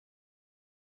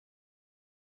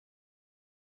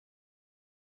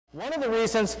One of the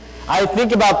reasons I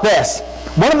think about this,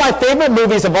 one of my favorite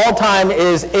movies of all time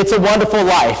is It's a Wonderful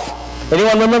Life.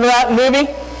 Anyone remember that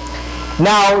movie?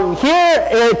 Now,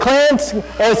 here Clarence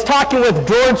is talking with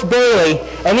George Bailey,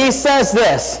 and he says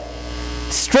this,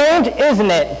 "Strange,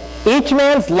 isn't it? Each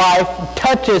man's life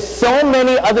touches so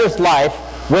many others' life.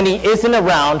 When he isn't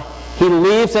around, he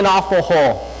leaves an awful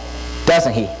hole,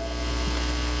 doesn't he?"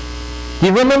 Do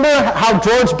you remember how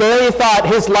George Bailey thought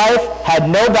his life had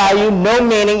no value, no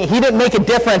meaning, he didn't make a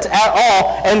difference at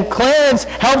all, and Clarence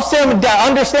helps him to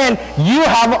understand you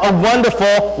have a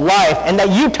wonderful life and that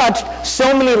you touched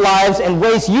so many lives in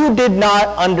ways you did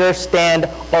not understand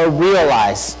or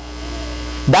realize.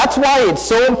 That's why it's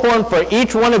so important for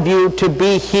each one of you to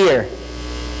be here,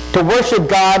 to worship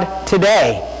God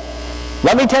today.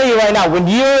 Let me tell you right now, when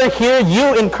you're here,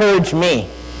 you encourage me.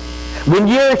 When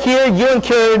you're here, you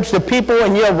encourage the people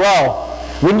in your row.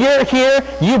 When you're here,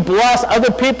 you bless other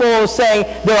people saying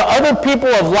there are other people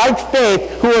of like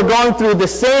faith who are going through the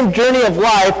same journey of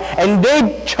life, and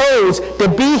they chose to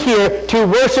be here to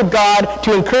worship God,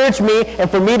 to encourage me, and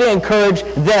for me to encourage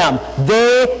them.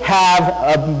 They have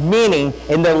a meaning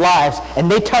in their lives,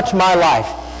 and they touch my life,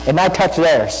 and I touch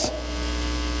theirs.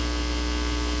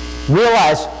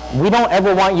 Realize, we don't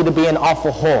ever want you to be an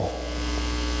awful hole.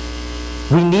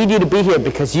 We need you to be here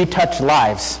because you touch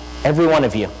lives, every one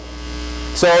of you.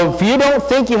 So if you don't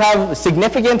think you have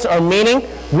significance or meaning,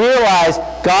 realize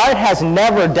God has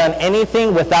never done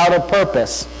anything without a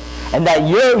purpose. And that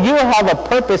you have a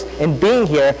purpose in being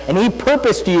here, and he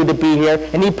purposed you to be here,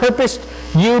 and he purposed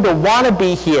you to want to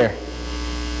be here.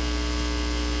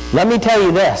 Let me tell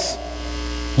you this.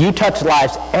 You touch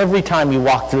lives every time you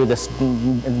walk through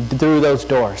those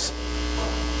doors.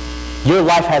 Your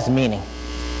life has meaning.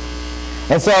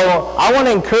 And so I want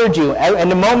to encourage you.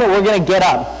 In a moment, we're going to get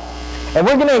up. And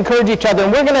we're going to encourage each other.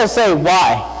 And we're going to say,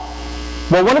 why?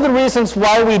 Well, one of the reasons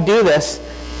why we do this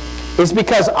is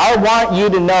because I want you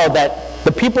to know that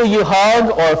the people you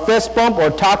hug or fist bump or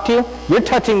talk to, you're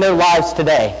touching their lives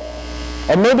today.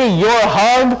 And maybe your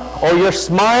hug or your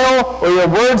smile or your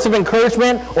words of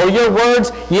encouragement or your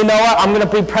words, you know what, I'm going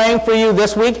to be praying for you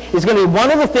this week, is going to be one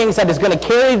of the things that is going to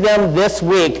carry them this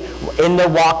week in their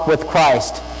walk with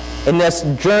Christ. In this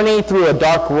journey through a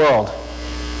dark world.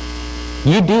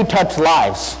 You do touch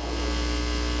lives.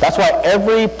 That's why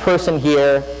every person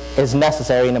here is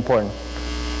necessary and important.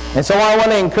 And so I want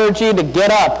to encourage you to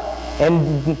get up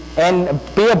and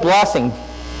be a blessing.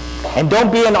 And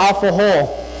don't be an awful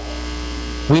hole.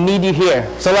 We need you here.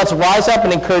 So let's rise up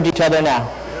and encourage each other now.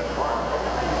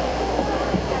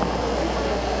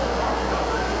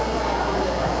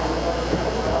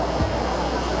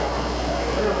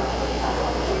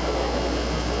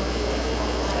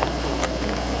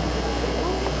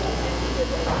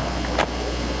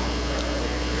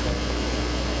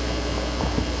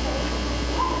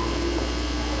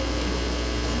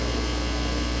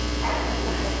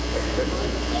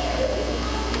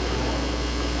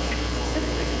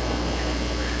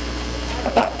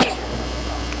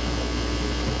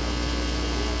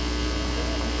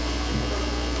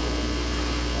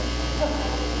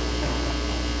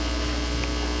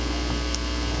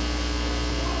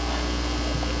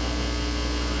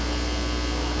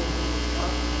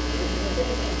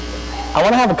 I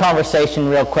want to have a conversation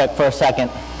real quick for a second.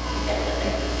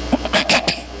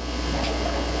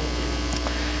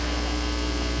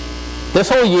 This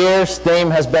whole year's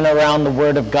theme has been around the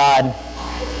Word of God.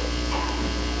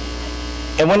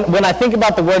 And when I think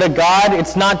about the Word of God,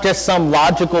 it's not just some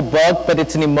logical book, but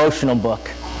it's an emotional book.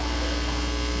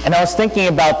 And I was thinking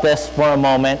about this for a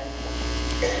moment.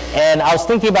 And I was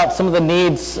thinking about some of the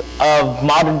needs of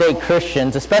modern-day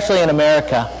Christians, especially in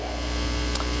America.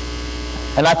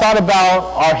 And I thought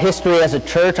about our history as a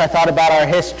church. I thought about our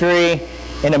history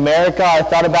in America. I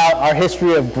thought about our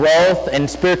history of growth and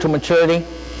spiritual maturity.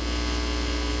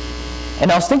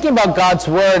 And I was thinking about God's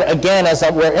Word again as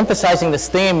we're emphasizing this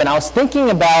theme. And I was thinking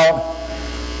about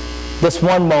this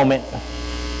one moment.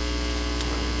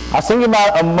 I was thinking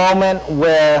about a moment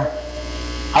where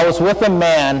I was with a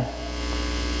man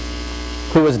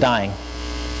who was dying.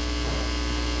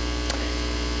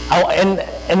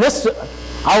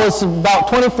 I was about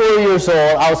 24 years old.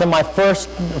 I was in my first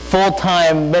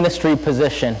full-time ministry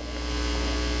position.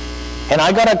 And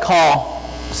I got a call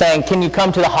saying, "Can you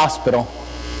come to the hospital?"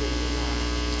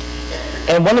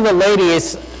 And one of the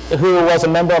ladies who was a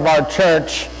member of our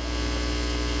church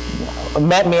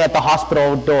met me at the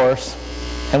hospital doors.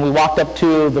 And we walked up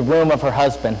to the room of her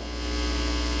husband.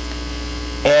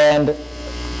 And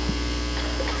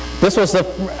this was the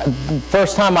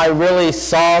first time I really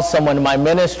saw someone in my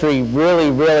ministry really,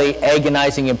 really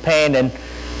agonizing in pain. And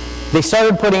they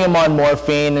started putting him on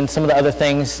morphine and some of the other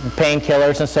things,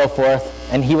 painkillers and so forth,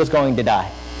 and he was going to die.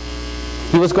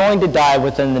 He was going to die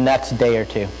within the next day or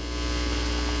two.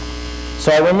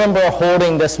 So I remember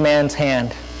holding this man's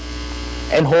hand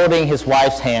and holding his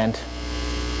wife's hand.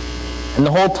 And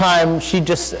the whole time she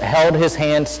just held his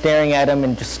hand, staring at him,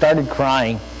 and just started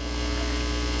crying.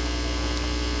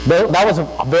 That was a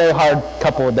very hard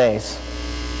couple of days.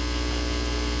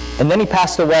 And then he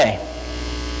passed away.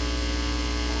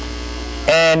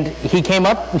 And she came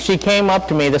up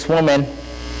to me, this woman,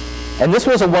 and this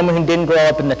was a woman who didn't grow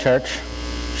up in the church.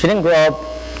 She didn't grow up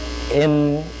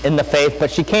in the faith,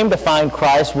 but she came to find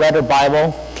Christ, read her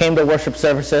Bible, came to worship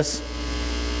services.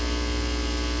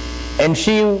 And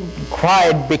she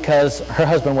cried because her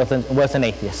husband was an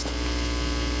atheist.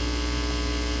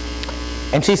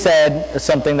 And she said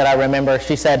something that I remember.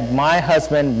 She said, "My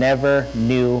husband never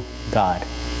knew God.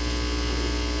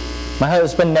 My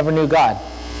husband never knew God."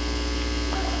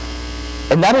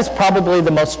 And that is probably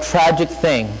the most tragic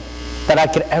thing that I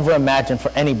could ever imagine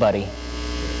for anybody.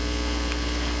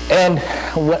 And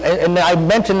I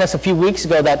mentioned this a few weeks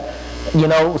ago that,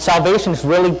 salvation is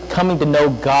really coming to know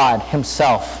God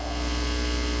himself.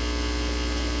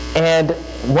 And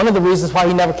one of the reasons why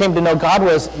he never came to know God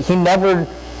was he never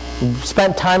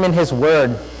spent time in his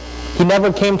word. He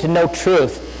never came to know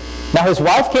truth. Now his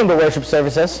wife came to worship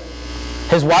services.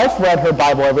 His wife read her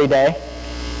Bible every day.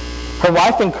 Her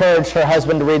wife encouraged her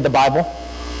husband to read the Bible.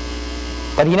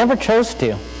 But he never chose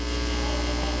to.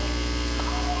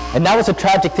 And that was a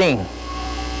tragic thing.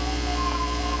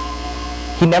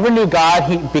 He never knew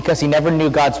God because he never knew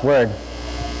God's word.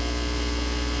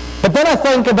 But then I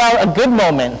think about a good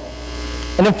moment.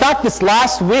 And in fact, this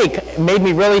last week made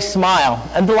me really smile.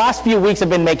 And the last few weeks have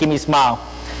been making me smile.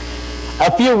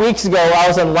 A few weeks ago, I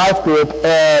was in life group,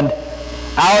 and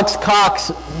Alex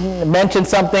Cox mentioned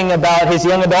something about his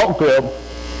young adult group.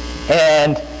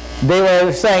 And they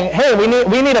were saying, "Hey,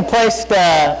 we need a place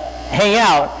to hang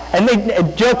out." And they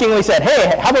jokingly said,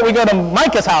 "Hey, how about we go to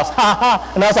Micah's house?" Ha ha.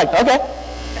 And I was like, "Okay."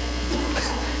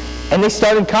 And they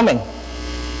started coming.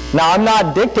 Now, I'm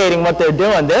not dictating what they're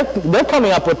doing. They're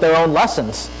coming up with their own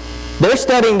lessons. They're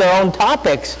studying their own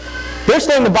topics. They're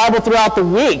studying the Bible throughout the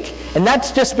week. And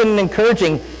that's just been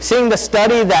encouraging, seeing the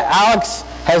study that Alex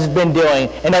has been doing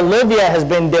and Olivia has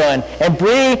been doing. And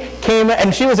Bree came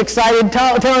and she was excited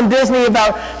telling Disney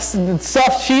about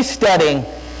stuff she's studying.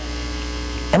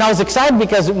 And I was excited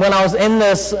because when I was in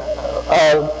this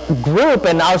group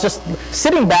and I was just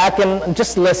sitting back and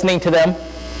just listening to them,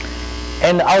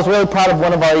 and I was really proud of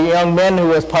one of our young men who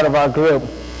was part of our group.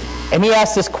 And he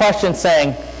asked this question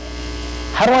saying,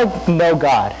 "How do I know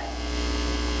God?"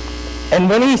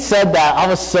 And when he said that, I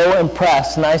was so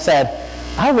impressed. And I said,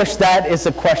 "I wish that is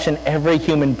a question every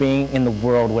human being in the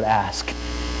world would ask.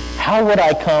 How would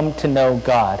I come to know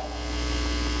God?"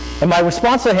 And my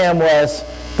response to him was,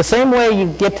 the same way you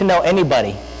get to know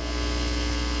anybody.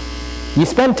 You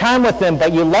spend time with them,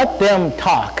 but you let them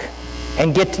talk.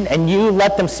 And you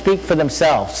let them speak for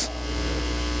themselves.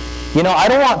 I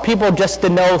don't want people just to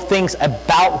know things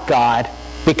about God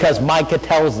because Micah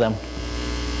tells them.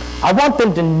 I want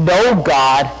them to know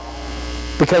God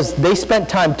because they spent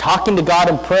time talking to God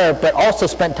in prayer, but also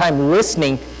spent time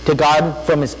listening to God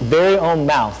from his very own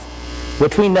mouth,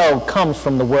 which we know comes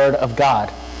from the Word of God.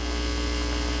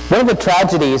 One of the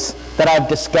tragedies that I've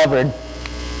discovered,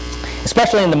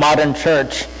 especially in the modern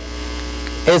church,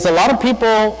 is a lot of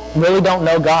people really don't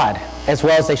know God as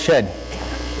well as they should.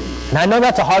 And I know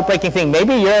that's a heartbreaking thing.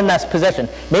 Maybe you're in that position.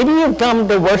 Maybe you've come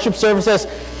to worship services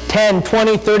 10,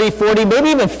 20, 30, 40, maybe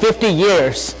even 50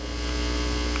 years.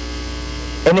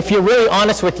 And if you're really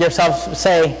honest with yourself,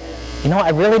 say, I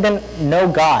really didn't know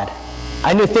God.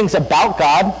 I knew things about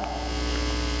God.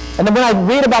 And then when I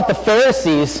read about the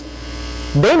Pharisees,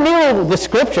 they knew the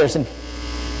scriptures,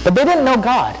 but they didn't know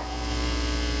God.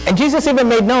 And Jesus even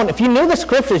made known, if you knew the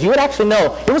scriptures, you would actually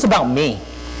know it was about me.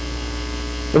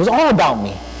 It was all about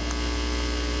me.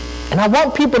 And I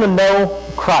want people to know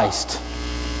Christ.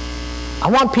 I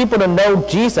want people to know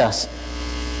Jesus.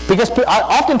 Because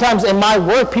oftentimes in my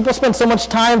work, people spend so much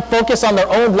time focused on their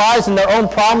own lives and their own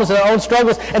problems and their own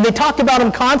struggles, and they talk about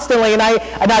them constantly, and I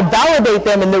validate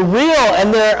them, and they're real,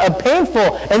 and they're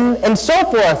painful, and so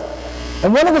forth.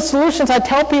 And one of the solutions I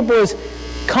tell people is,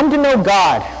 come to know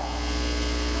God.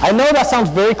 I know that sounds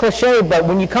very cliche, but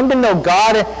when you come to know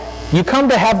God, you come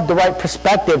to have the right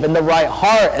perspective and the right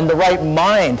heart and the right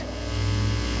mind.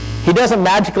 He doesn't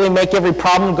magically make every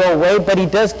problem go away, but he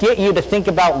does get you to think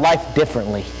about life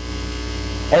differently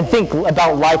and think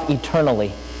about life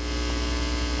eternally.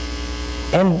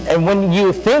 And when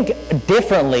you think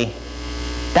differently,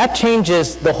 that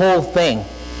changes the whole thing.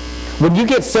 When you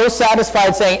get so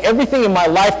satisfied saying everything in my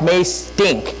life may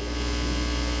stink,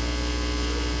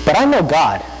 but I know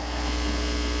God,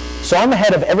 so I'm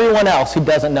ahead of everyone else who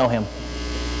doesn't know him.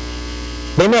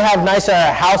 They may have nicer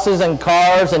houses and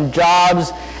cars and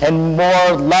jobs and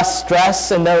less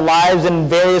stress in their lives in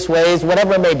various ways,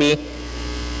 whatever it may be.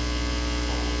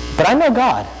 But I know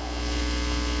God.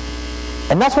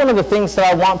 And that's one of the things that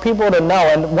I want people to know.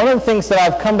 And one of the things that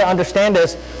I've come to understand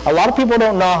is a lot of people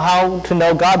don't know how to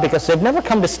know God because they've never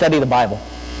come to study the Bible.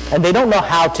 And they don't know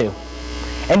how to.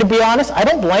 And to be honest, I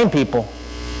don't blame people.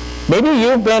 Maybe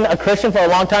you've been a Christian for a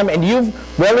long time and you've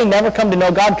really never come to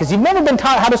know God because you've never been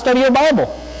taught how to study your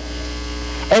Bible.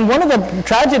 And one of the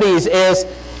tragedies is,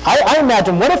 I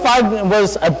imagine, what if I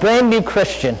was a brand new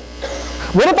Christian?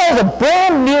 What if I was a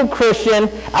brand new Christian,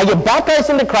 I get baptized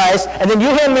into Christ, and then you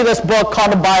hand me this book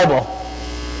called the Bible,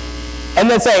 and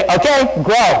then say, okay,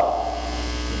 grow.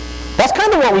 That's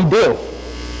kind of what we do.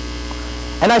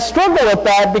 And I struggle with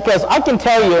that because I can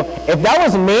tell you, if that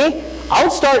was me, I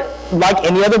would start like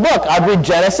any other book. I'd read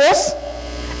Genesis,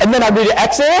 and then I'd read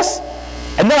Exodus,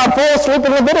 and then I'd fall asleep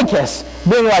in Leviticus,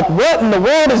 being like, what in the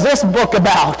world is this book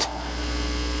about?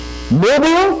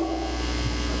 Mildew?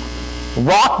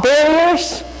 Rock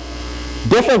barriers?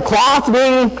 Different cloth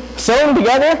being sewn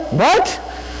together? What?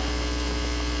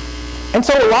 And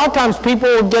so a lot of times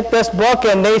people get this book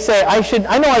and they say,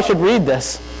 I know I should read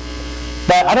this,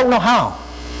 but I don't know how.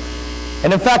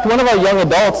 And in fact, one of our young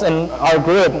adults in our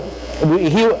group,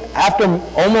 after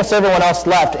almost everyone else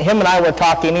left, him and I were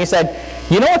talking, and he said,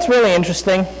 you know what's really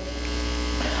interesting?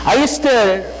 I used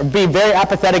to be very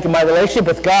apathetic in my relationship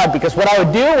with God because what I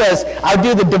would do was I would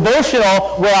do the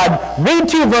devotional where I'd read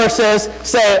 2 verses,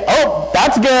 say, oh,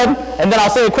 that's good, and then I'll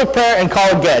say a quick prayer and call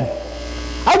it good.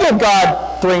 I give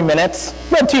God 3 minutes,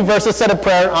 read 2 verses, said a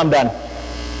prayer, I'm done.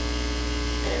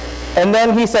 And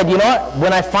then he said, you know what?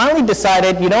 When I finally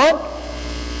decided, you know what?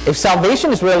 If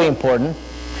salvation is really important,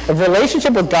 if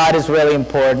relationship with God is really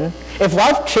important, if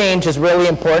life change is really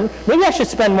important, maybe I should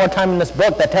spend more time in this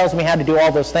book that tells me how to do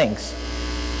all those things.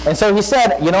 And so he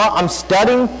said, you know what, I'm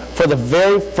studying for the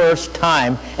very first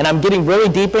time, and I'm getting really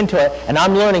deep into it, and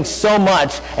I'm learning so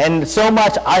much, and so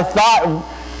much I thought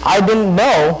I didn't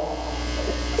know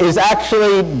is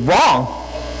actually wrong.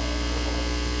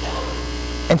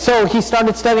 And so he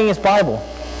started studying his Bible.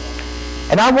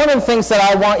 And one of the things that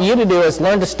I want you to do is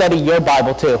learn to study your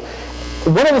Bible too.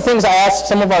 One of the things I asked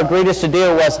some of our greeters to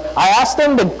do was I asked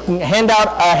them to hand out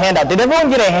a handout. Did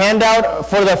everyone get a handout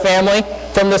for their family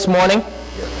from this morning?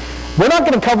 We're not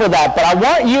going to cover that, but I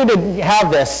want you to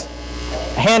have this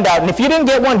handout. And if you didn't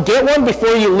get one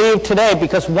before you leave today,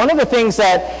 because one of the things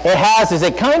that it has is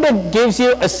it kind of gives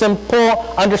you a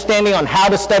simple understanding on how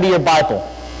to study your Bible.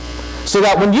 So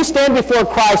that when you stand before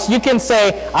Christ, you can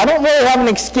say, I don't really have an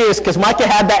excuse because Micah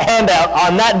had that handout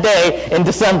on that day in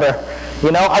December.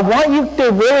 You know, I want you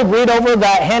to really read over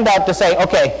that handout to say,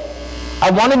 okay, I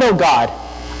want to know God.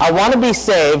 I want to be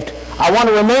saved. I want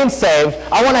to remain saved.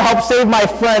 I want to help save my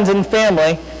friends and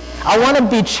family. I want to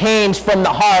be changed from the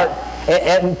heart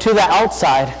and to the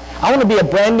outside. I want to be a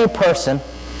brand new person.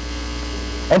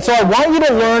 And so I want you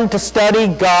to learn to study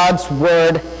God's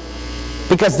Word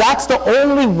because that's the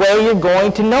only way you're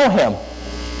going to know Him.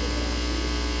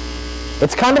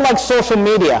 It's kind of like social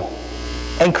media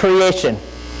and creation.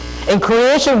 In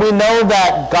creation, we know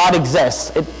that God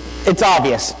exists. It's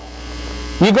obvious.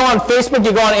 You go on Facebook,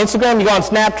 you go on Instagram, you go on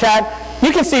Snapchat,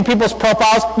 you can see people's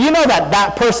profiles. You know that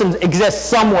that person exists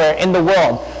somewhere in the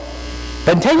world.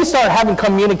 But until you start having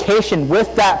communication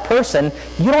with that person,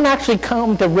 you don't actually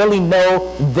come to really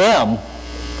know them.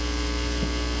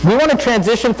 We want to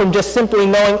transition from just simply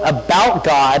knowing about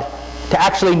God to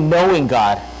actually knowing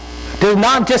God. To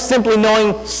not just simply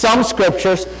knowing some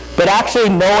scriptures, but actually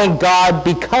knowing God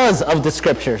because of the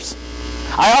scriptures.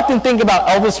 I often think about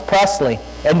Elvis Presley.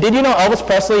 And did you know Elvis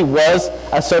Presley was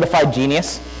a certified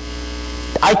genius?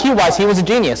 IQ-wise, he was a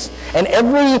genius. And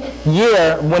every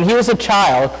year when he was a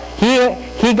child,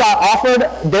 he got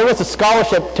offered, there was a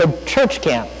scholarship to church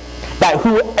camp, that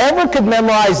whoever could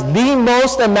memorize the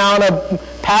most amount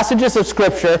of passages of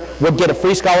Scripture would get a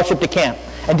free scholarship to camp.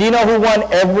 And do you know who won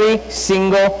every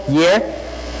single year?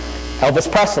 Elvis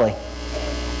Presley.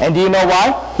 And do you know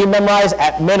why? He memorized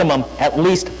at minimum at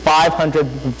least 500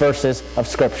 verses of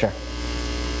Scripture.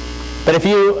 But if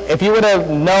you would have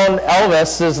known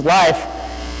Elvis's life,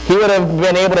 he would have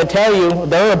been able to tell you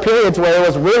there were periods where it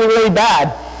was really, really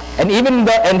bad. And his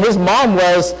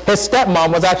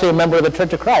stepmom was actually a member of the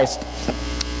Church of Christ.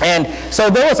 And so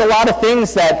there was a lot of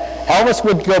things that Elvis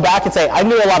would go back and say, I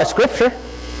knew a lot of Scripture.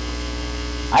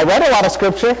 I read a lot of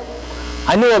Scripture.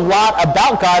 I knew a lot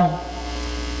about God,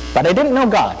 but I didn't know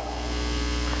God.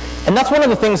 And that's one of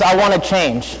the things I want to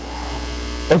change.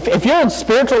 If your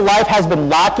spiritual life has been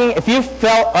lacking, if you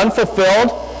felt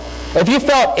unfulfilled, if you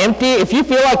felt empty, if you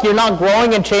feel like you're not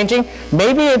growing and changing,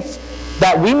 maybe it's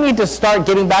that we need to start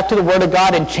getting back to the Word of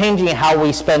God and changing how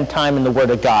we spend time in the Word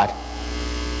of God,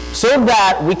 so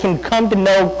that we can come to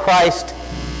know Christ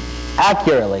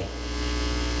accurately.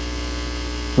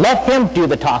 Let Him do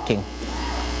the talking.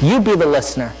 You be the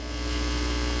listener.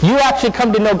 You actually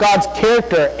come to know God's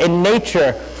character and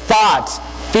nature, thoughts,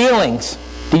 feelings.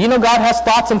 Do you know God has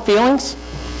thoughts and feelings?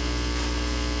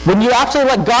 When you actually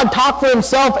let God talk for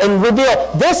Himself and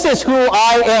reveal, this is who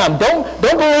I am. Don't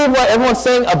believe what everyone's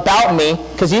saying about me,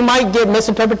 because you might get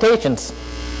misinterpretations.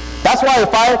 That's why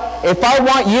if I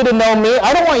want you to know me,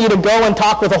 I don't want you to go and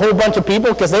talk with a whole bunch of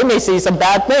people, because they may see some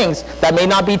bad things that may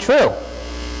not be true.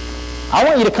 I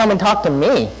want you to come and talk to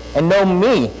me and know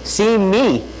me, see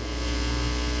me.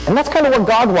 And that's kind of what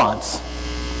God wants.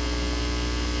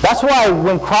 That's why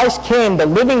when Christ came, the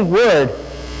living Word,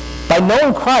 by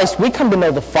knowing Christ, we come to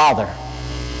know the Father.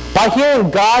 By hearing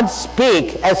God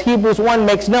speak, as Hebrews 1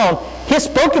 makes known, He has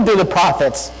spoken through the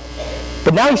prophets,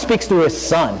 but now He speaks through His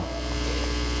Son.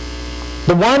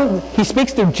 He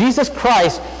speaks through Jesus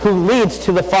Christ, who leads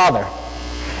to the Father.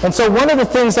 And so one of the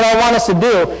things that I want us to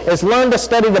do is learn to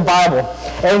study the Bible.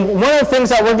 And one of the things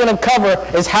that we're going to cover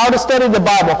is how to study the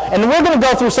Bible. And we're going to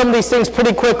go through some of these things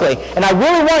pretty quickly. And I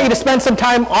really want you to spend some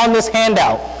time on this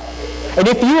handout. And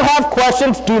if you have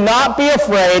questions, do not be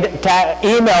afraid to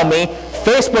email me,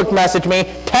 Facebook message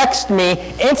me, text me,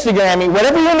 Instagram me,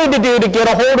 whatever you need to do to get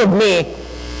a hold of me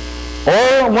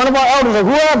or one of our elders or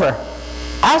whoever.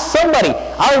 Ask somebody.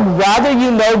 I would rather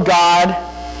you know God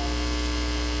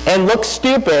and look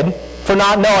stupid for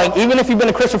not knowing, even if you've been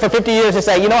a Christian for 50 years, and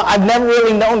say, you know, I've never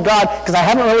really known God because I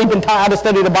haven't really been taught how to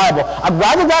study the Bible. I'd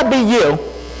rather that be you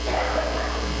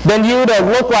than you to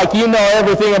look like you know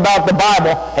everything about the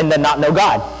Bible and then not know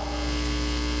God.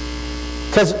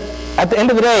 Because at the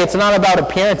end of the day, it's not about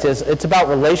appearances. It's about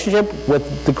relationship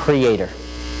with the Creator.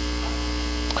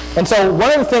 And so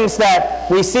one of the things that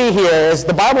we see here is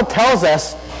the Bible tells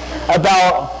us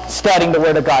about studying the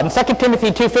Word of God. In 2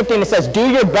 Timothy 2:15 it says, do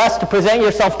your best to present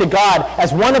yourself to God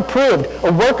as one approved,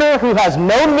 a worker who has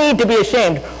no need to be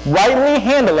ashamed, rightly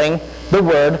handling the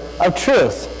Word of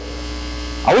truth.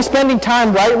 Are we spending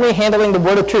time rightly handling the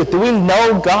Word of truth? Do we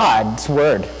know God's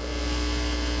Word?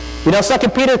 You know, 2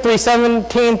 Peter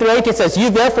 3:17-18 says, you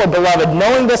therefore, beloved,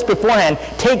 knowing this beforehand,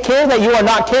 take care that you are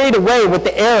not carried away with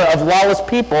the error of lawless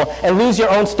people and lose your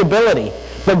own stability,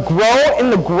 but grow in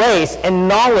the grace and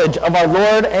knowledge of our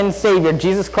Lord and Savior,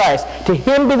 Jesus Christ. To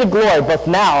Him be the glory both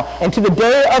now and to the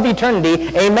day of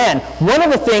eternity. Amen. One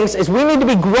of the things is we need to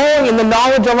be growing in the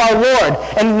knowledge of our Lord.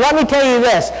 And let me tell you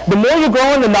this, the more you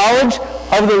grow in the knowledge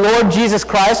of the Lord Jesus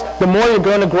Christ, the more you're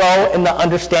going to grow in the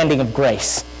understanding of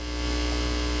grace.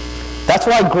 That's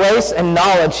why grace and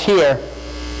knowledge here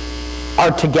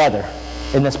are together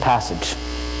in this passage.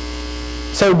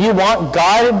 So do you want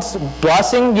God's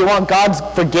blessing? You want God's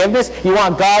forgiveness? You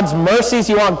want God's mercies?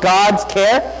 You want God's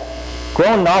care?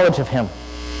 Grow in knowledge of Him.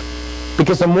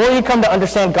 Because the more you come to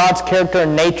understand God's character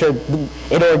and nature,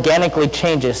 it organically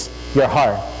changes your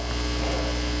heart.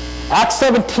 Acts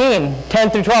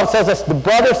 17:10-12 says this, the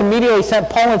brothers immediately sent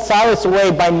Paul and Silas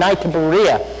away by night to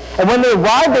Berea. And when they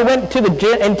arrived, they went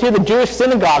into the Jewish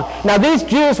synagogue. Now these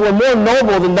Jews were more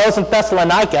noble than those in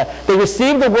Thessalonica. They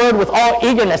received the word with all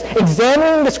eagerness,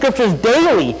 examining the Scriptures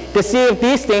daily to see if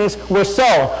these things were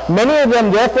so. Many of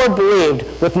them therefore believed,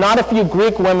 with not a few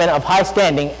Greek women of high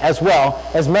standing as well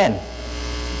as men.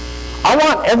 I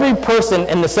want every person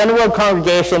in the Center Road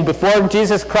congregation before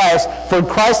Jesus Christ, for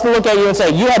Christ to look at you and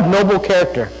say, you have noble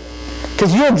character.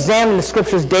 Because you examine the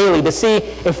Scriptures daily to see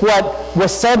if what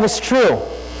was said was true.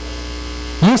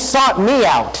 You sought me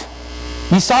out.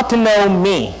 You sought to know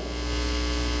me.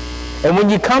 And when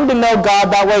you come to know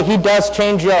God that way, He does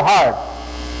change your heart.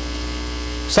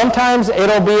 Sometimes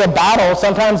it'll be a battle.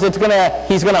 Sometimes He's going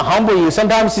to humble you.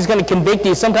 Sometimes He's going to convict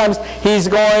you. Sometimes He's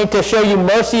going to show you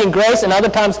mercy and grace, and other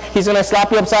times He's going to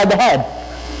slap you upside the head.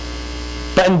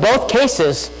 But in both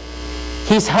cases,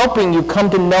 He's helping you come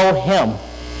to know Him.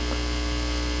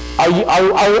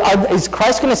 Is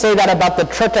Christ going to say that about the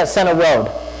church at Center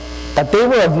Road? That they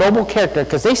were of noble character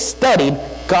because they studied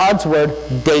God's Word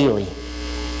daily.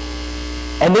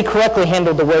 And they correctly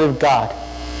handled the Word of God.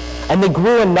 And they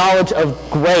grew in knowledge of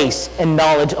grace and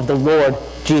knowledge of the Lord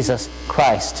Jesus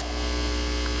Christ.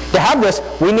 To have this,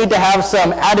 we need to have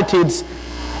some attitudes.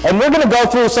 And we're going to go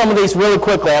through some of these really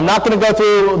quickly. I'm not going to go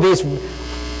through these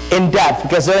in depth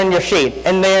because they're in your sheet.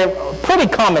 And they're pretty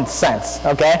common sense,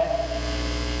 okay?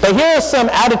 But here are some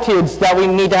attitudes that we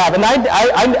need to have. And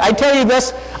I tell you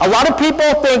this, a lot of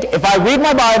people think if I read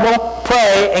my Bible,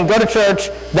 pray, and go to church,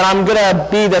 then I'm going to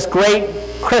be this great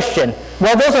Christian.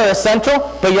 Well, those are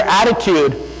essential, but your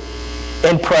attitude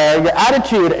in prayer, your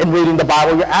attitude in reading the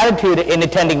Bible, your attitude in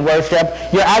attending worship,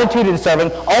 your attitude in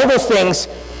serving, all those things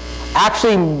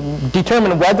actually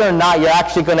determine whether or not you're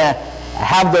actually going to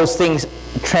have those things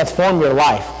transform your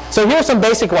life. So here's some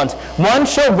basic ones. One,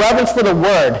 show reverence for the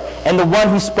Word and the one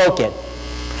who spoke it.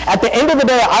 At the end of the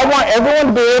day, I want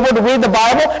everyone to be able to read the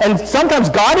Bible, and sometimes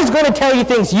God is going to tell you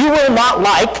things you will not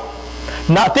like,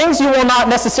 things you will not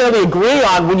necessarily agree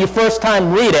on when you first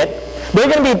time read it. There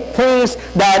are going to be things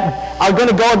that are going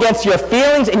to go against your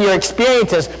feelings and your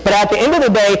experiences, but at the end of the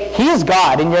day, He is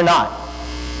God and you're not.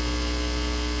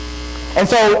 And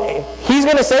so He's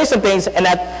going to say some things, and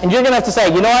you're going to have to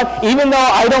say, you know what, even though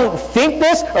I don't think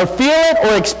this or feel it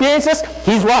or experience this,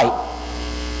 He's right.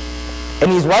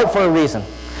 And He's right for a reason.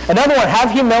 Another one,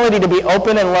 have humility to be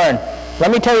open and learn.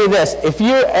 Let me tell you this, if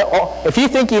you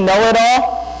think you know it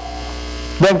all,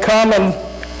 then come and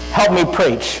help me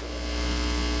preach.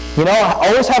 You know,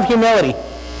 always have humility.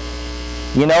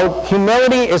 You know,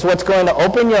 humility is what's going to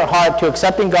open your heart to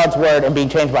accepting God's Word and being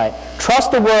changed by it.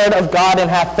 Trust the Word of God and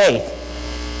have faith.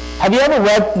 Have you ever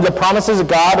read the promises of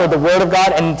God or the Word of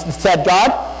God and said,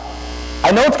 God,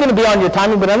 I know it's going to be on your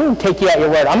timing, but I'm going to take you at your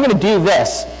word. I'm going to do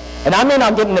this. And I may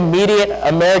not get an immediate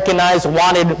Americanized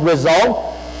wanted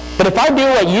result, but if I do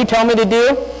what you tell me to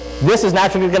do, this is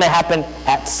naturally going to happen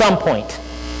at some point.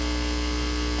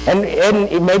 And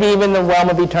maybe even in the realm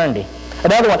of eternity.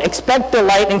 Another one, expect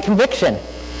delight and conviction.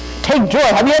 Take joy.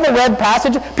 Have you ever read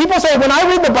passages? People say, when I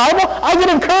read the Bible, I get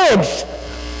encouraged.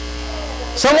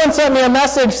 Someone sent me a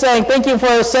message saying, thank you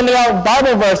for sending out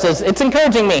Bible verses. It's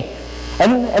encouraging me.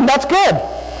 And that's good.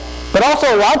 But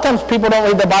also, a lot of times people don't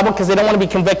read the Bible because they don't want to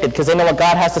be convicted, because they know what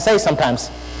God has to say sometimes.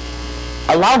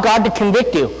 Allow God to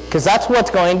convict you, because that's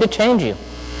what's going to change you.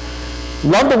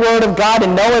 Love the Word of God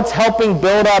and know it's helping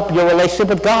build up your relationship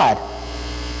with God.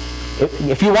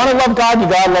 If you want to love God, you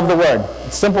got to love the Word.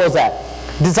 It's simple as that.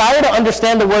 Desire to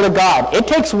understand the Word of God. It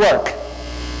takes work.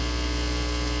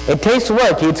 It takes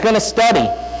work. It's going to study.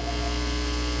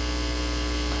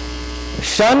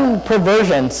 Shun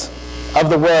perversions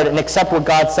of the Word and accept what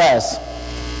God says.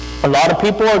 A lot of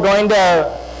people are going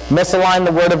to misalign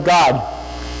the Word of God.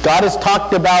 God has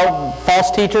talked about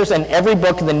false teachers in every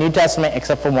book in the New Testament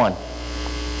except for one.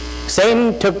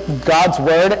 Satan took God's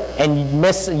Word and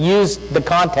misused the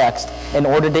context in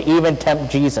order to even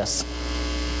tempt Jesus.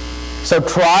 So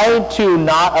try to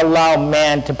not allow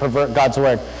man to pervert God's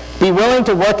Word. Be willing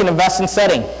to work and invest in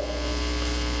studying.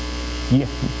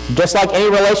 Just like any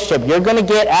relationship, you're going to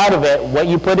get out of it what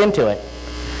you put into it.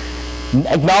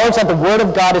 Acknowledge that the Word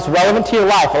of God is relevant to your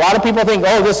life. A lot of people think,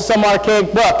 oh, this is some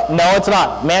archaic book. No, it's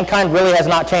not. Mankind really has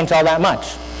not changed all that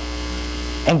much.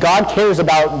 And God cares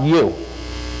about you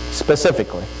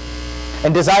specifically.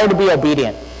 And desire to be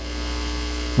obedient.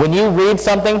 When you read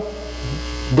something,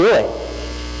 do it.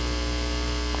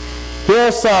 Here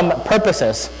are some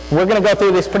purposes. We're going to go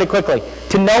through this pretty quickly.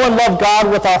 To know and love God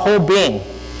with our whole being.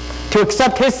 To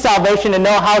accept His salvation and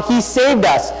know how He saved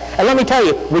us. And let me tell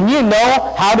you, when you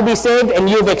know how to be saved and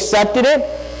you've accepted it,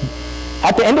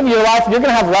 at the end of your life, you're going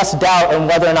to have less doubt on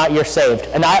whether or not you're saved.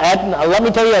 And let me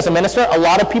tell you, as a minister, a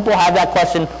lot of people have that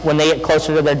question when they get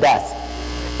closer to their death.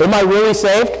 Am I really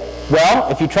saved? Well,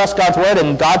 if you trust God's Word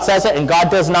and God says it and God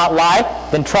does not lie,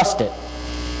 then trust it.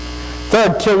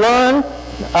 Third, to learn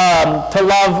to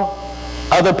love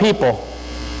other people.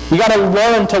 You got to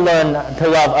learn to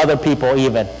love other people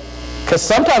even. Because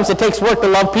sometimes it takes work to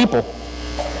love people.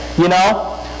 You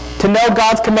know? To know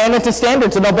God's commandments and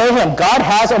standards and obey Him. God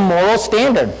has a moral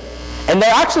standard. And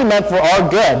they're actually meant for our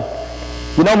good.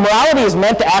 You know, morality is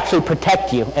meant to actually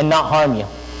protect you and not harm you.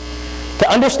 To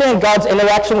understand God's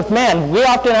interaction with man, we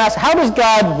often ask, how does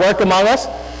God work among us?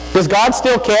 Does God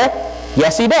still care?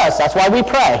 Yes, He does. That's why we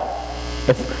pray.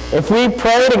 If we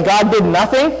prayed and God did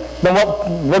nothing, then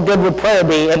what good would prayer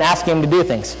be in asking Him to do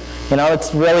things? You know,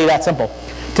 it's really that simple.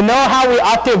 To know how we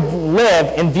ought to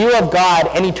live in view of God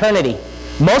and eternity.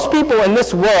 Most people in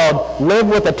this world live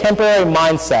with a temporary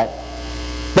mindset.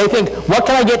 They think, what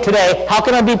can I get today? How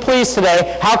can I be pleased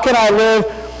today? How can I live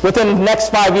within the next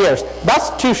 5 years? That's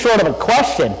too short of a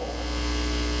question.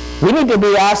 We need to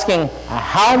be asking,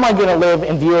 how am I going to live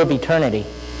in view of eternity?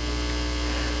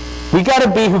 We got to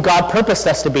be who God purposed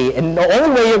us to be. And the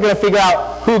only way you're going to figure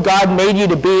out who God made you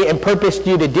to be and purposed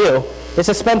you to do is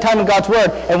to spend time in God's Word.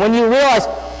 And when you realize,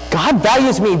 God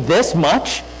values me this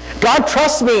much, God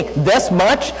trusts me this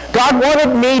much, God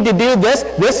wanted me to do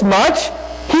this much,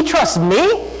 He trusts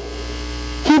me,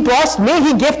 He blessed me.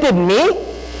 He gifted me.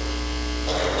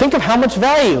 Think of how much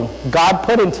value God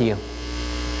put into you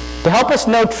to help us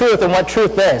know truth and what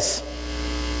truth is.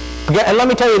 And let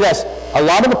me tell you this. A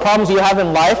lot of the problems you have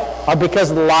in life are because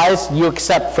of the lies you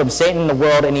accept from Satan, the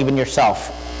world, and even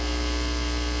yourself.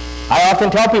 I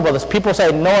often tell people this. People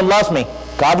say, no one loves me.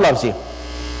 God loves you.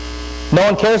 No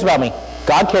one cares about me.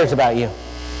 God cares about you.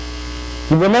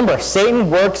 You remember, Satan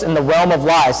works in the realm of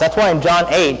lies. That's why in John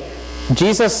 8,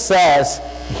 Jesus says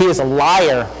he is a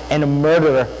liar and a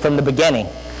murderer from the beginning.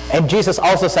 And Jesus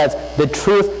also says, the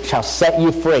truth shall set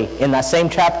you free in that same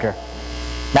chapter.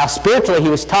 Now, spiritually, he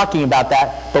was talking about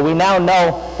that, but we now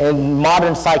know in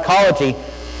modern psychology,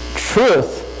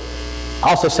 truth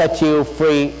also sets you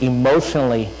free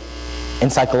emotionally and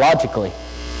psychologically.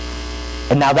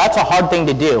 And now that's a hard thing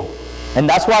to do. And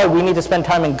that's why we need to spend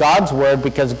time in God's Word,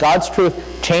 because God's truth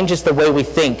changes the way we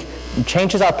think,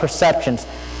 changes our perceptions,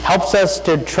 helps us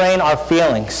to train our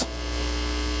feelings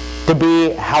to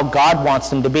be how God wants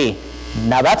them to be.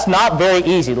 Now that's not very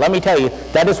easy. Let me tell you,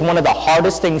 that is one of the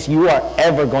hardest things you are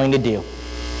ever going to do,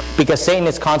 because Satan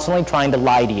is constantly trying to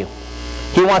lie to you.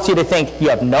 He wants you to think you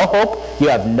have no hope, you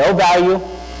have no value,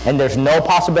 and there's no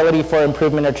possibility for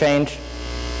improvement or change.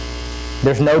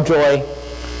 There's no joy.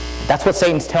 That's what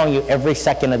Satan's telling you every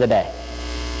second of the day.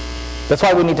 That's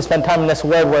why we need to spend time in this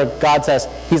Word where God says,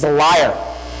 he's a liar.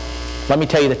 Let me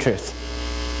tell you the truth.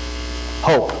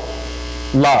 Hope,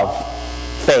 love,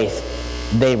 faith,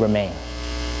 they remain.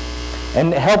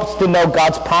 And it helps to know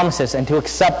God's promises and to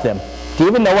accept them. Do you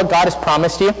even know what God has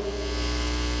promised you?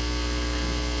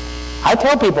 I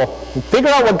tell people, figure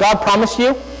out what God promised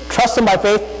you, trust Him by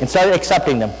faith, and start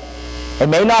accepting them. It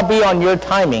may not be on your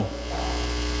timing,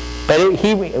 but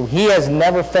He has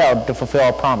never failed to fulfill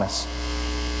a promise.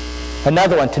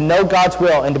 Another one, to know God's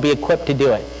will and to be equipped to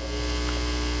do it.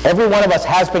 Every one of us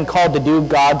has been called to do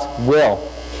God's will,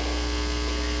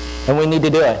 and we need to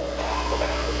do it.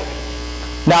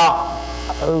 Now,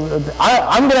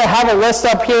 I'm going to have a list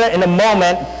up here in a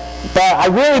moment, but I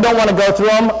really don't want to go through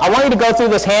them. I want you to go through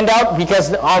this handout,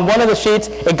 because on one of the sheets,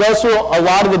 it goes through a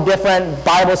lot of the different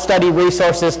Bible study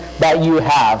resources that you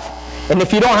have. And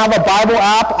if you don't have a Bible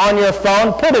app on your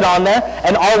phone, put it on there.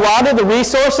 And a lot of the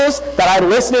resources that I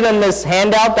listed in this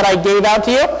handout that I gave out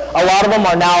to you, a lot of them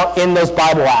are now in those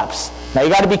Bible apps. Now, you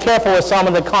got to be careful with some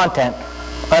of the content,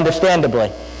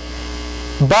 understandably.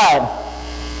 But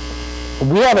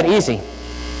we have it easy.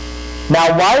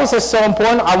 Now, why is this so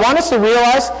important? I want us to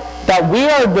realize that we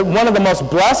are one of the most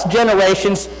blessed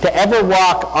generations to ever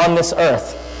walk on this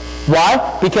earth.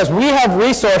 Why? Because we have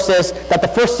resources that the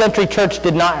first century church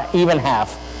did not even have.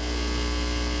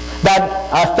 That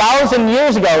 1,000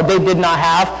 years ago they did not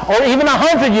have, or even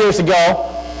 100 years ago,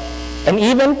 and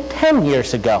even 10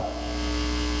 years ago.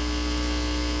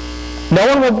 No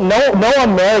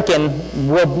American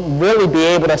will really be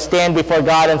able to stand before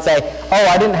God and say, oh,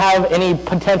 I didn't have any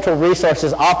potential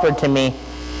resources offered to me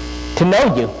to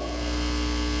know you.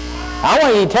 I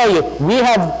want you to tell you, we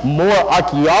have more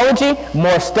archaeology,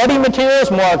 more study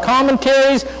materials, more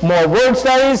commentaries, more word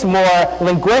studies, more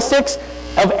linguistics,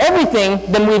 of everything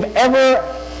than we've ever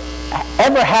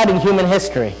had in human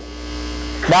history.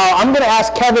 Now, I'm going to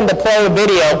ask Kevin to play a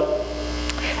video.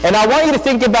 And I want you to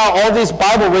think about all these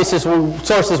Bible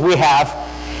resources we have.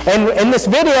 And in this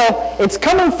video, it's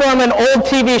coming from an old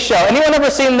TV show. Anyone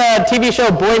ever seen the TV show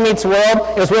Boy Meets World?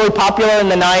 It was really popular in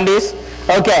the 90s.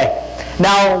 Okay.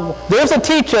 Now, there's a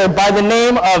teacher by the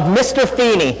name of Mr.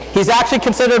 Feeney. He's actually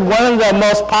considered one of the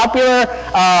most popular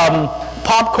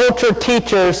pop culture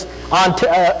teachers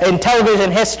in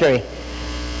television history.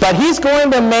 But he's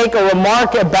going to make a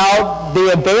remark about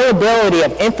the availability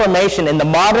of information in the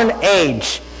modern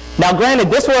age. Now, granted,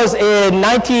 this was in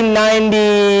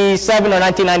 1997 or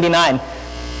 1999.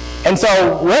 And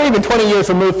so we're even 20 years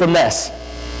removed from this.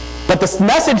 But the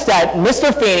message that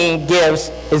Mr. Feeney gives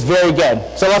is very good.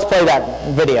 So let's play that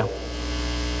video.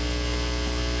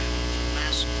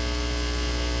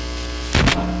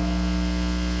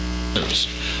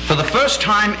 For the first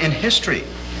time in history,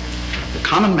 the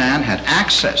common man had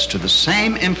access to the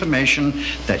same information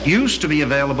that used to be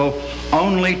available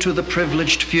only to the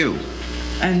privileged few.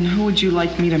 And who would you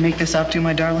like me to make this out to,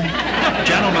 my darling?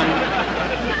 Gentlemen,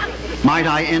 might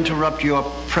I interrupt your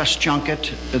press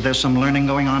junket? There's some learning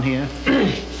going on here.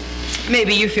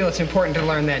 Maybe you feel it's important to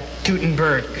learn that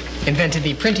Gutenberg invented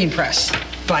the printing press,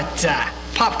 but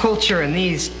pop culture and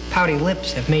these pouty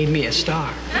lips have made me a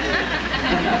star.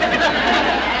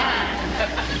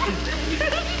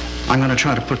 I'm going to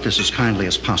try to put this as kindly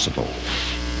as possible.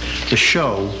 The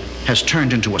show has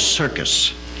turned into a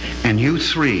circus, and you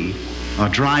three or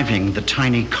driving the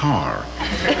tiny car.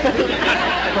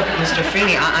 Mr.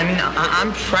 Feeney,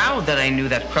 I'm proud that I knew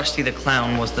that Krusty the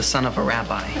Clown was the son of a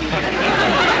rabbi. I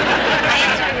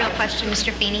answered a real question,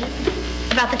 Mr. Feeney,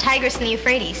 about the Tigris and the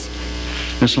Euphrates.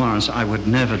 Miss Lawrence, I would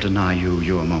never deny you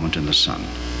your moment in the sun.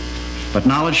 But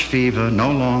knowledge fever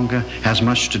no longer has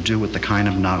much to do with the kind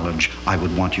of knowledge I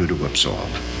would want you to absorb.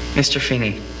 Mr.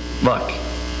 Feeney, look.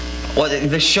 Well,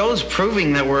 the show's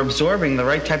proving that we're absorbing the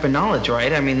right type of knowledge,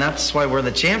 right? I mean, that's why we're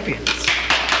the champions.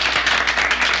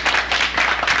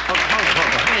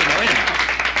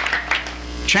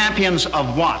 Champions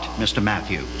of what, Mr.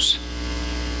 Matthews?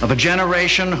 Of a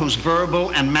generation whose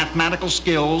verbal and mathematical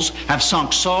skills have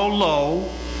sunk so low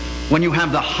when you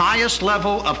have the highest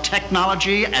level of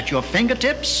technology at your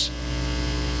fingertips?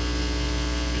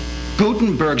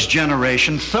 Gutenberg's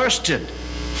generation thirsted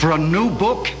for a new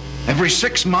book every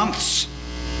 6 months.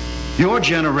 Your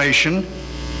generation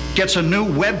gets a new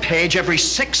web page every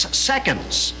 6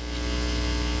 seconds.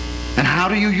 And how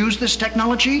do you use this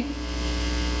technology?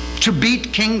 To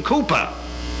beat King Koopa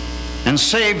and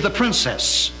save the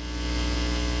princess.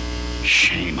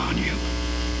 Shame on you.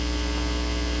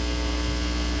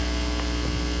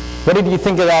 What did you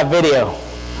think of that video?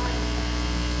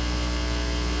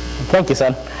 Thank you,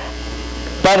 son.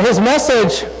 But his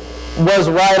message was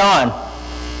right on.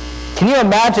 Can you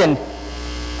imagine?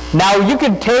 Now you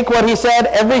could take what he said,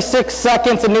 every 6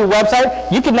 seconds a new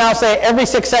website. You could now say every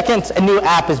 6 seconds a new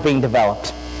app is being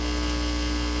developed.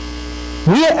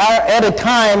 We are at a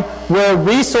time where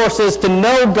resources to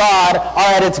know God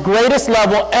are at its greatest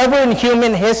level ever in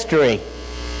human history.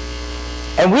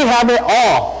 And we have it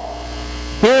all.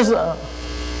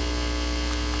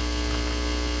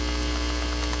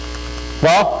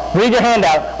 Well, read your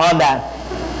handout on that.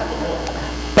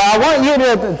 But I want you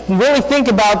to really think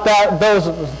about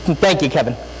thank you,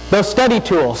 Kevin, those study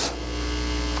tools.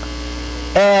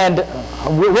 And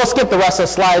we'll skip the rest of the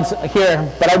slides here,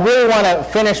 but I really want to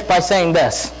finish by saying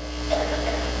this.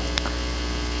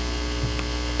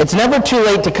 It's never too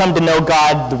late to come to know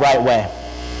God the right way.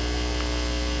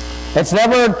 It's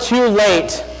never too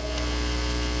late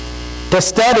to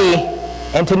study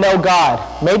and to know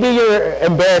God. Maybe you're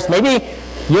embarrassed. Maybe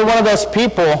you're one of those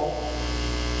people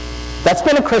that's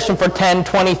been a Christian for 10,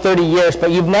 20, 30 years,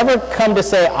 but you've never come to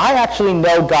say, I actually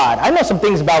know God. I know some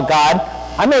things about God.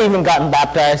 I may have even gotten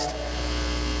baptized,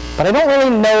 but I don't really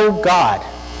know God.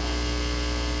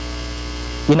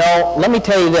 You know, let me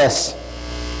tell you this.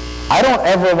 I don't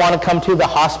ever want to come to the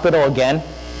hospital again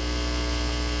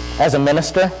as a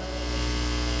minister.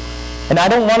 And I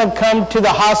don't want to come to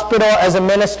the hospital as a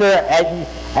minister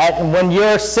at when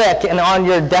you're sick and on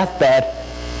your deathbed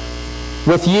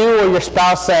with you or your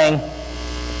spouse saying,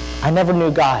 I never knew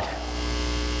God.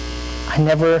 I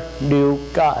never knew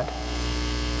God.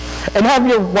 And have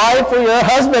your wife or your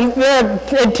husband there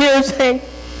in tears saying,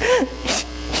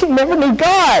 he never knew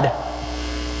God.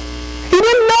 He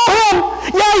didn't know him.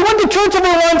 Yeah, he went to church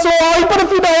every once in a while. He put a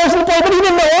few dollars in the plate, but he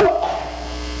didn't know him.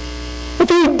 If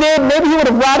he did, maybe he would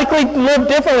have radically lived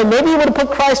differently. Maybe he would have put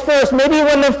Christ first. Maybe he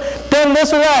wouldn't have done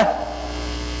this or that.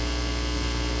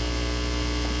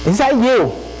 Is that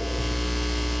you?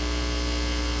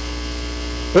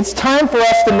 It's time for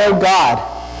us to know God.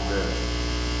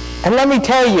 And let me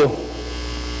tell you,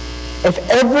 if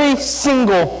every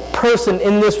single person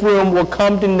in this room will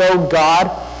come to know God,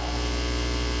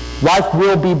 life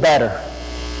will be better.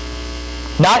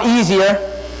 Not easier,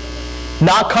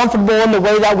 not comfortable in the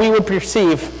way that we would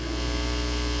perceive,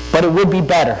 but it would be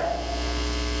better,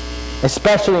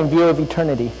 especially in view of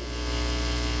eternity.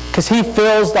 Because he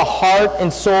fills the heart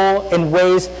and soul in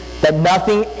ways that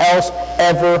nothing else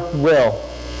ever will.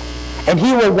 And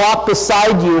he will walk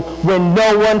beside you when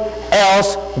no one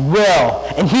else will.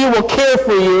 And he will care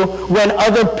for you when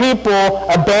other people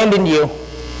abandon you.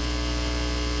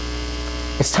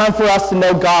 It's time for us to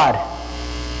know God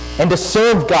and to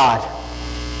serve God.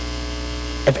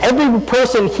 If every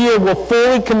person here will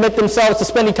fully commit themselves to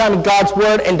spending time in God's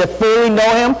Word and to fully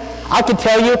know him, I can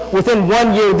tell you, within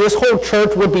 1 year, this whole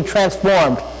church would be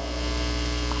transformed.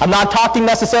 I'm not talking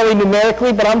necessarily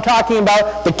numerically, but I'm talking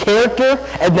about the character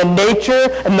and the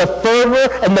nature and the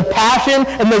fervor and the passion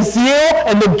and the zeal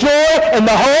and the joy and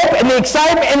the hope and the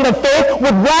excitement and the faith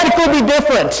would radically be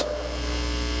different.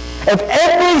 If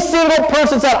every single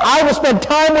person said, I will spend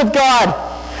time with God,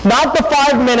 not the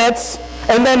 5 minutes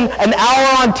and then an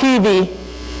hour on TV,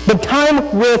 but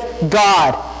time with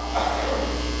God.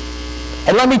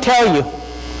 And let me tell you,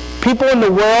 people in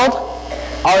the world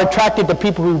are attracted to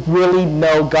people who really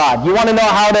know God. You want to know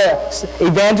how to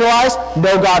evangelize?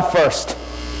 Know God first.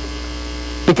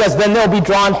 Because then they'll be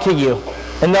drawn to you.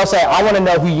 And they'll say, I want to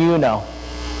know who you know.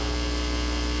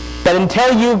 But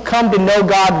until you come to know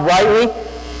God rightly,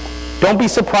 don't be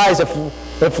surprised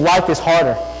if life is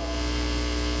harder,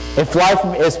 if life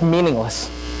is meaningless.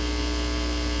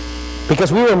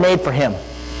 Because we were made for Him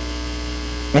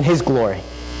in His glory.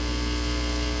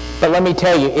 But let me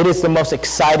tell you, it is the most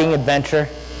exciting adventure,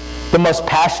 the most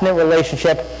passionate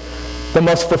relationship, the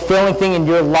most fulfilling thing in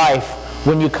your life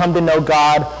when you come to know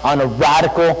God on a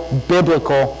radical,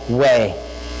 biblical way.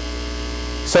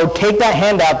 So take that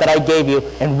handout that I gave you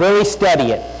and really study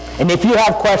it. And if you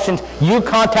have questions, you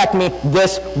contact me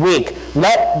this week.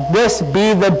 Let this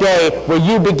be the day where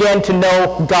you begin to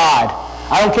know God.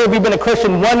 I don't care if you've been a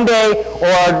Christian 1 day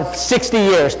or 60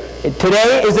 years.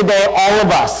 Today is the day all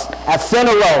of us at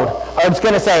Center Road are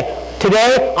going to say,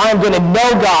 today I'm going to know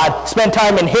God, spend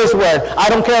time in His Word. I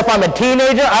don't care if I'm a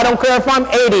teenager. I don't care if I'm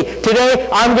 80. Today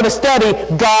I'm going to study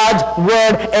God's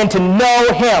Word and to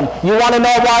know Him. You want to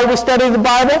know why we study the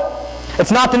Bible?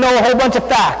 It's not to know a whole bunch of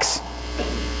facts.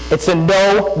 It's to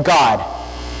know God.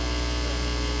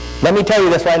 Let me tell you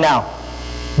this right now.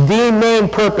 The main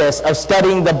purpose of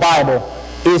studying the Bible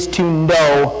is to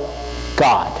know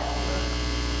God.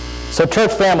 So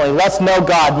church family, let's know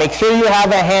God. Make sure you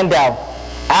have a handout.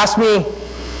 Ask me,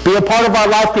 be a part of our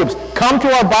life groups. Come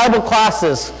to our Bible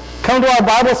classes. Come to our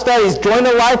Bible studies. Join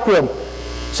the life group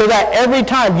so that every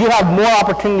time you have more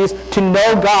opportunities to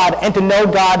know God and to know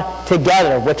God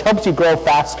together, which helps you grow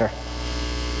faster.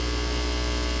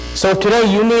 So if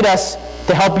today you need us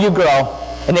to help you grow,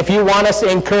 and if you want us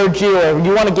to encourage you or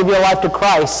you want to give your life to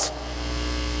Christ,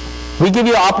 we give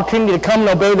you an opportunity to come and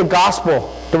obey the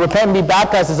gospel, to repent and be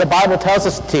baptized as the Bible tells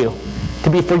us to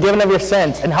be forgiven of your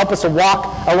sins, and help us to walk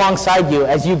alongside you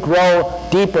as you grow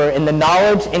deeper in the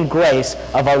knowledge and grace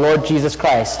of our Lord Jesus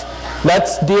Christ.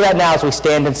 Let's do that now as we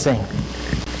stand and sing.